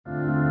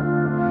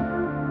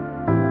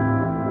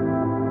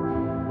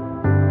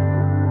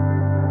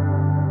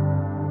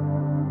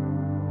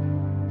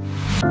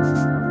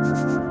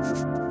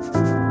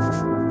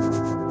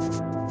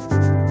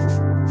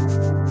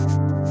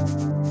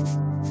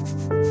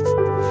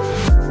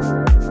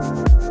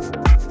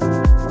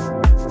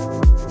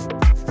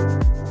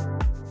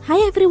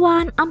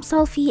everyone, I'm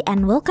Salvi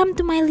and welcome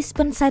to my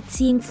Lisbon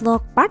sightseeing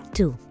vlog part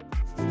 2.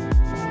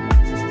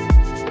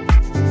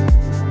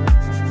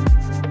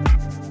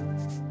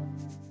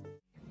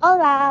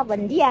 Hola,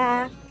 buen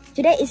dia!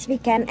 Today is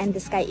weekend and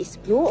the sky is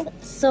blue,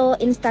 so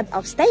instead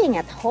of staying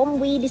at home,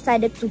 we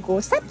decided to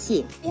go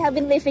sightseeing. We have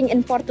been living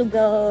in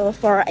Portugal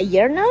for a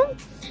year now,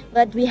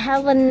 but we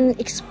haven't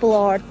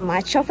explored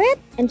much of it.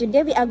 And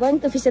today we are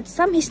going to visit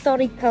some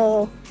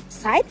historical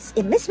sites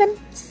in Lisbon,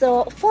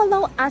 so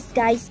follow us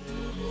guys!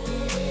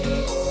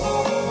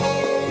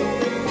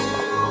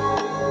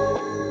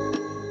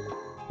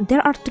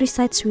 There are 3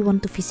 sites we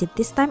want to visit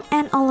this time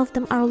and all of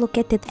them are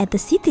located at the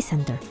city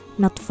center,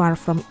 not far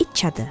from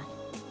each other.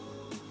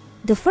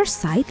 The first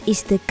site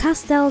is the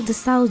Castelo de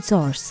Sao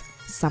Jorge,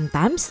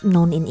 sometimes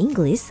known in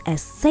English as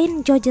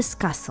Saint George's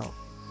Castle.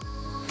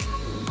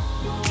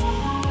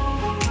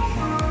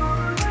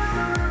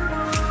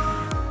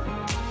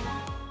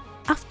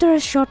 After a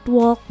short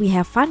walk, we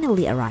have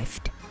finally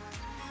arrived.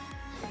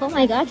 Oh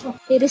my god,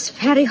 it is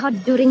very hot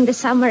during the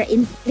summer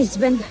in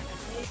Lisbon.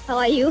 How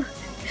are you?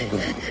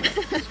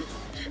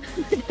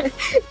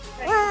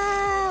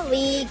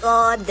 We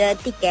got the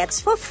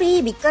tickets for free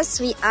because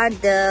we are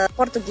the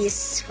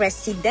Portuguese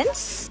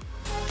residents.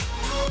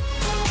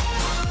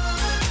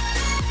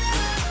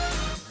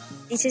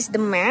 This is the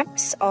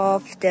maps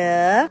of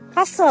the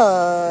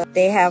castle.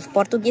 They have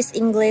Portuguese,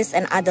 English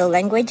and other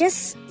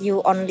languages.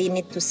 You only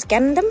need to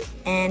scan them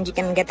and you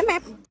can get the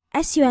map.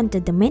 As you enter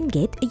the main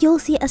gate, you'll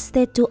see a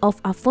statue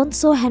of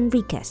Afonso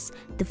Henriques,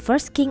 the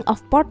first king of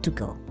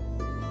Portugal.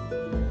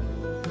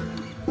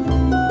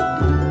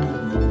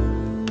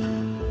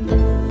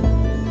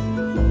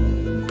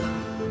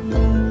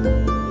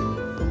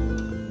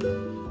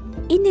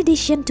 In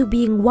addition to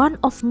being one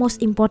of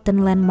most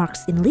important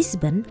landmarks in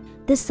Lisbon,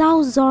 the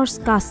Sao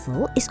Jorge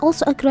Castle is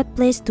also a great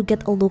place to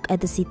get a look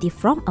at the city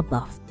from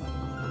above.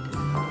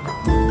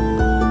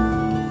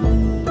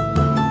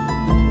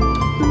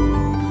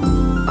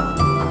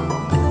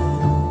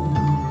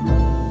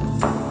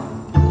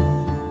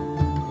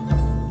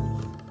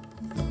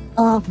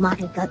 Oh my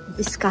god,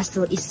 this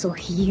castle is so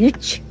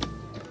huge.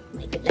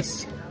 My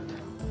goodness.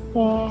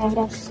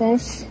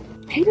 Access.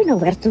 I don't know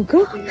where to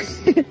go.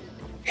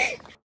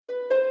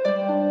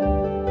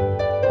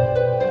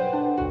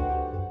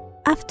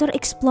 After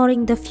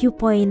exploring the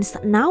viewpoints,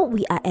 now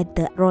we are at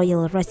the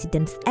royal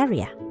residence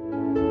area.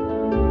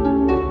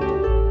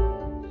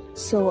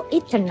 So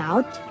it turned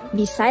out,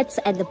 besides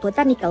at the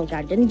botanical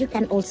garden, you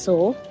can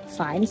also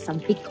find some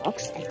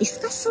peacocks at this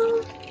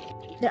castle.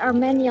 There are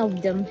many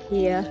of them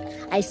here.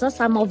 I saw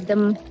some of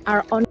them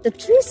are on the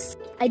trees.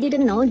 I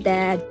didn't know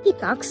that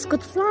peacocks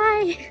could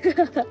fly.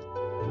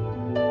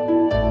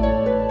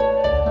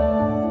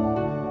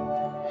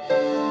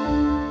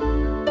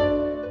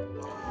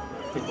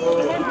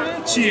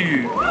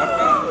 You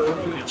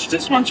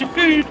just want your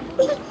food.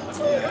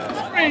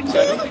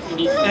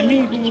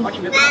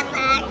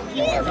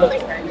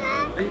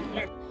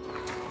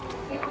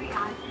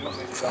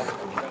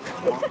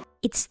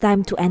 It's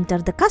time to enter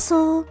the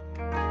castle.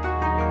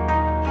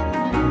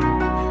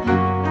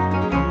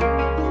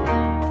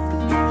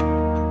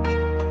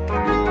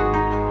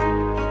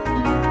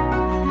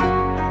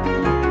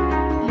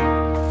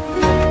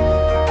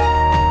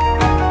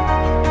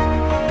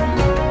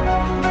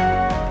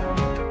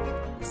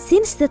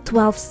 Since the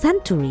 12th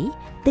century,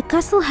 the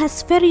castle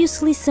has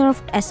variously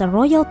served as a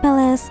royal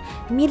palace,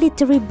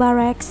 military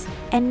barracks,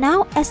 and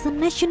now as a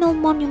national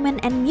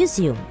monument and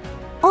museum,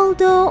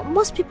 although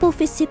most people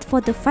visit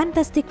for the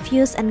fantastic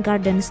views and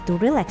gardens to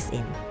relax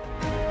in.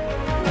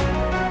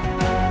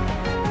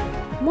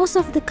 Most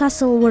of the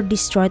castle were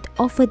destroyed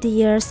over the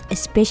years,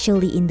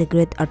 especially in the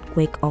Great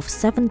Earthquake of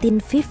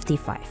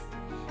 1755.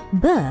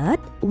 But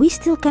we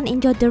still can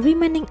enjoy the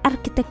remaining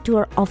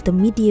architecture of the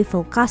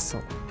medieval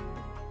castle.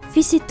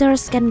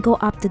 Visitors can go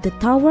up to the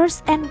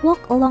towers and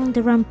walk along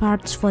the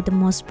ramparts for the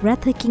most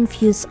breathtaking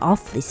views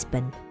of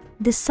Lisbon.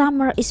 The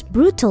summer is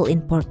brutal in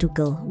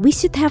Portugal. We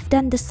should have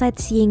done the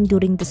sightseeing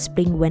during the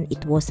spring when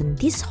it wasn't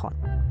this hot.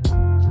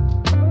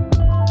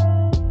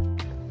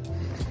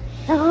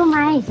 Oh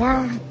my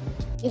god,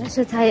 you're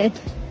so tired.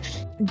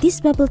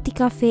 This bubble tea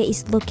cafe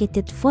is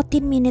located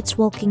 14 minutes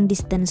walking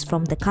distance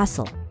from the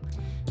castle.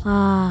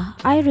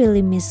 I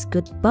really miss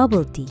good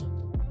bubble tea.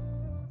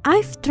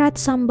 I've tried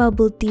some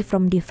bubble tea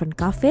from different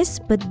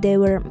cafes, but they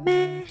were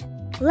meh.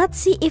 Let's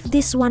see if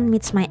this one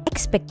meets my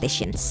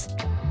expectations.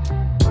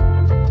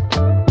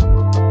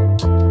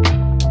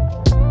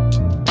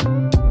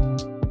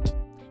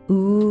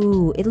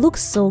 Ooh, it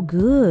looks so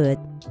good.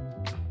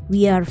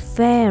 We are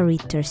very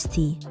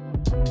thirsty.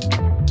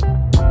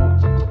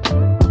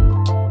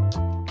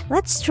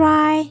 Let's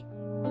try.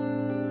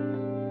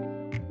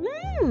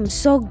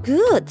 So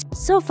good.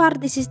 So far,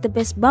 this is the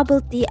best bubble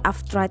tea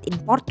I've tried in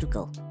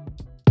Portugal.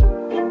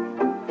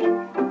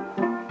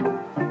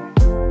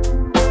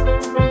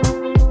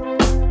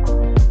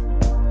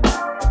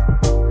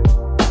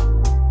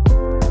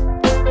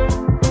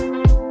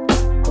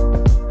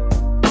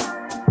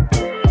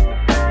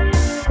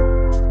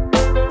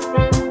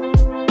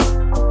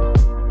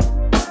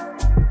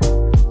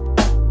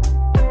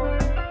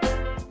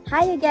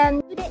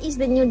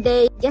 the new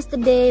day.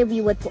 Yesterday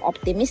we were too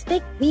optimistic.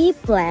 We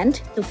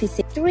planned to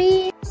visit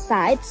 3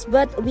 sites,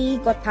 but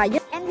we got tired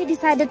and we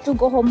decided to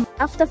go home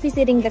after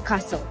visiting the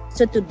castle.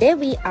 So today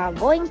we are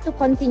going to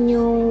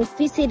continue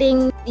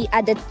visiting the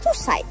other 2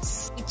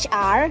 sites, which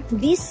are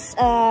this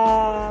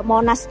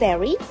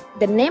monastery.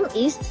 The name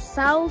is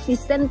Sao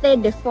Vicente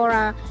de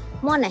Fora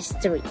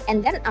Monastery,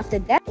 and then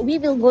after that we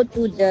will go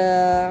to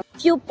the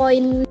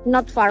viewpoint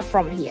not far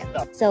from here.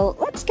 So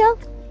let's go.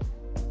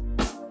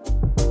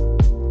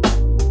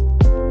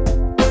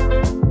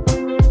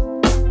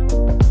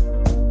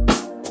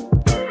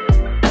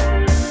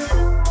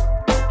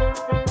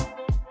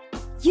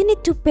 You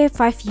need to pay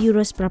 5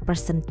 euros per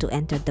person to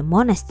enter the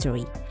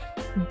monastery.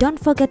 Don't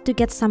forget to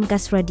get some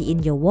cash ready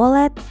in your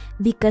wallet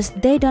because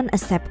they don't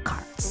accept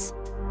cards.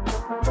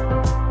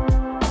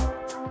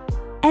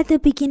 At the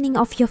beginning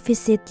of your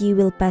visit, you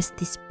will pass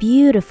this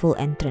beautiful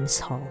entrance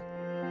hall.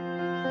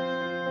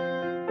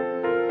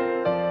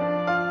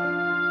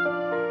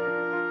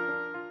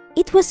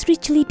 It was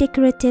richly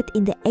decorated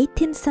in the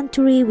 18th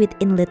century with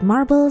inlaid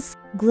marbles,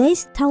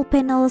 glazed tile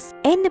panels,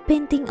 and a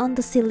painting on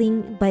the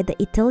ceiling by the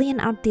Italian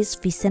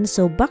artist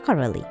Vicente.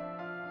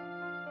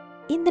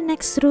 In the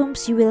next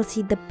rooms, you will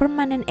see the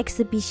permanent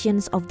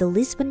exhibitions of the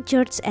Lisbon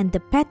Church and the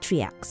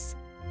Patriarchs.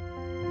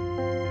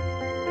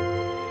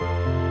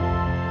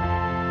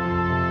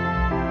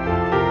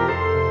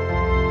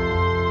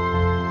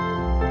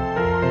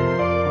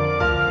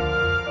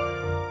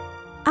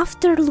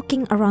 After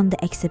looking around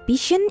the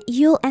exhibition,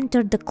 you'll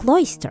enter the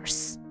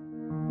cloisters.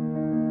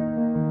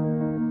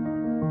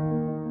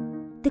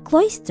 The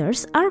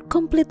cloisters are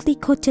completely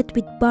coated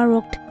with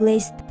baroque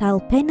glazed tile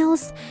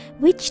panels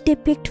which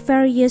depict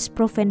various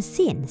profane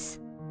scenes.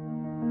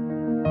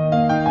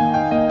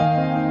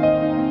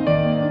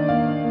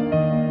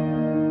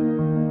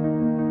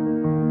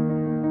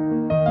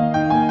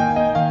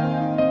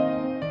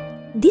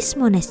 This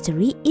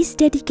monastery is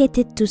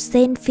dedicated to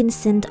Saint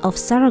Vincent of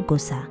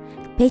Saragossa,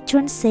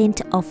 patron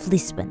saint of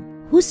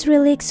Lisbon, whose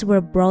relics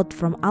were brought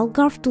from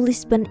Algarve to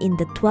Lisbon in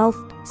the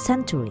 12th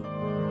century.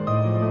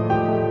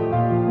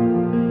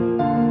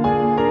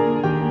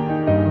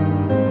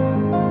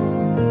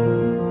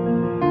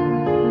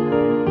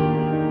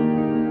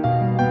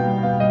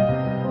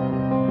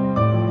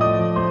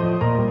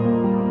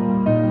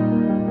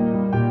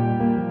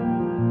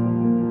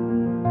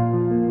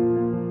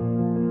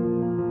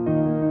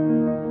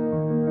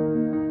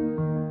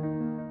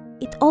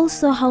 It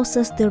also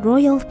houses the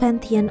royal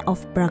pantheon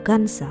of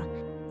Braganza.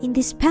 In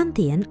this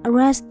pantheon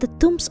rest the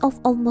tombs of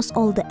almost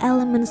all the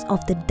elements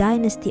of the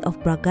dynasty of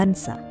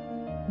Braganza,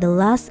 the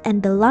last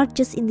and the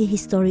largest in the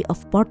history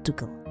of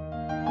Portugal.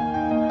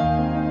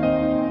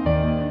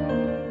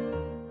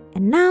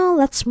 And now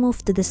let's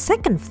move to the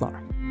second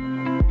floor.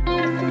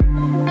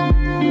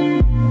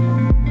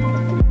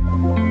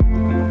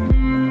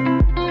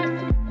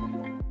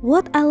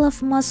 What I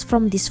love most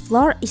from this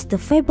floor is the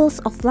Fables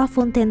of La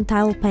Fontaine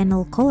tile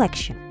panel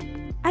collection.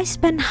 I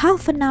spent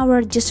half an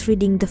hour just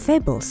reading the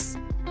fables.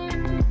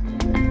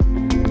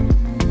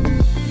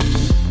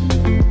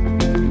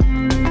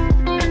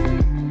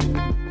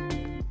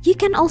 You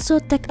can also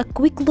take a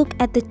quick look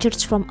at the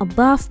church from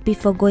above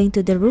before going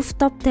to the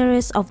rooftop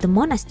terrace of the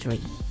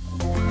monastery.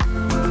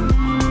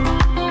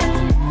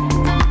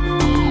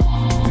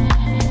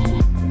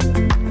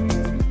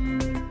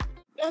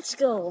 Let's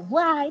go.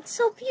 Wow, it's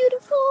so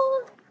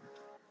beautiful.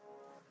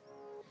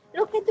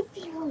 Look at the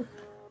view.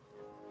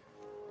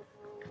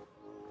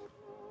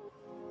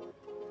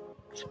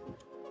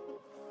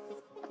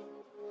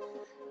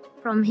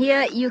 From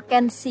here, you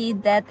can see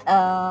that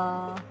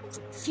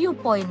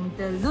viewpoint,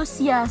 the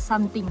Luzia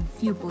something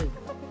viewpoint.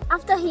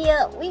 After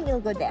here, we will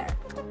go there.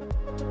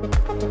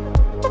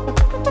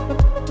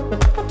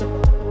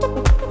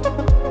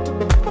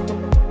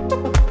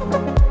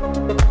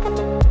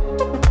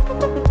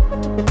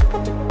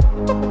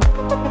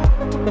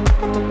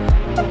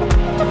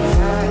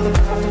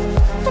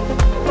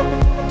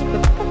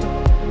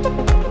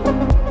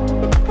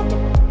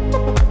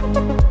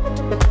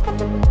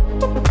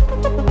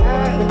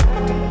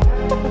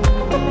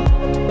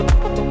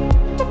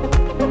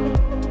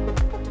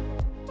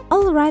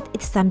 Alright,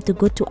 it's time to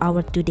go to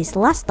our today's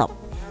last stop,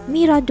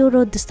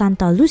 Miradouro de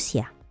Santa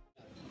Luzia.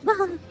 A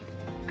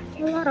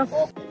lot of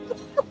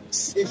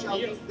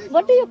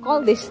what do you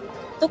call this?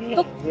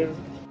 Tuk-tuk?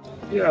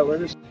 Yeah,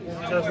 well, it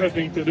has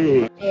nothing to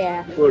do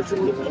Yeah. with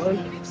Portugal.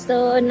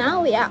 So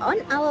now we are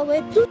on our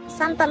way to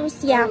Santa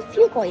Lucia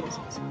viewpoint.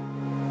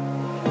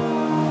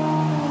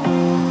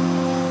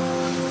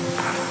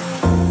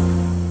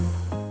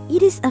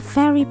 It is a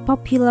very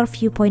popular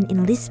viewpoint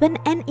in Lisbon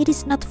and it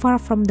is not far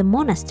from the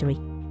monastery.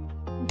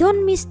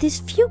 Don't miss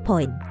this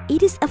viewpoint.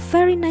 It is a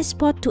very nice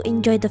spot to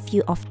enjoy the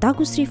view of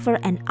Tagus River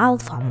and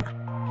Alfama.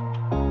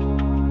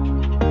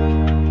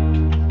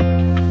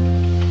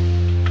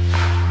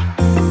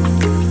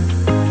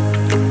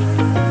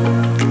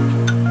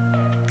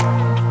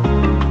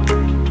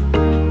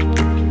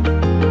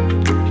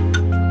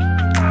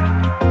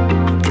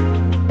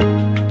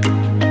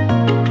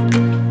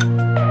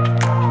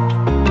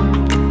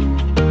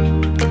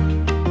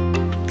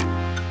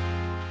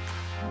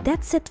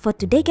 that's it for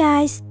today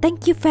guys.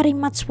 Thank you very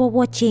much for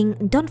watching.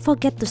 Don't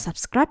forget to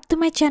subscribe to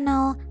my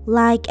channel,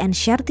 like and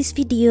share this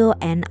video,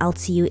 and I'll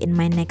see you in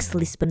my next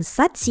Lisbon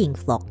sightseeing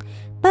vlog.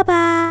 Bye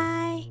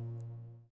bye!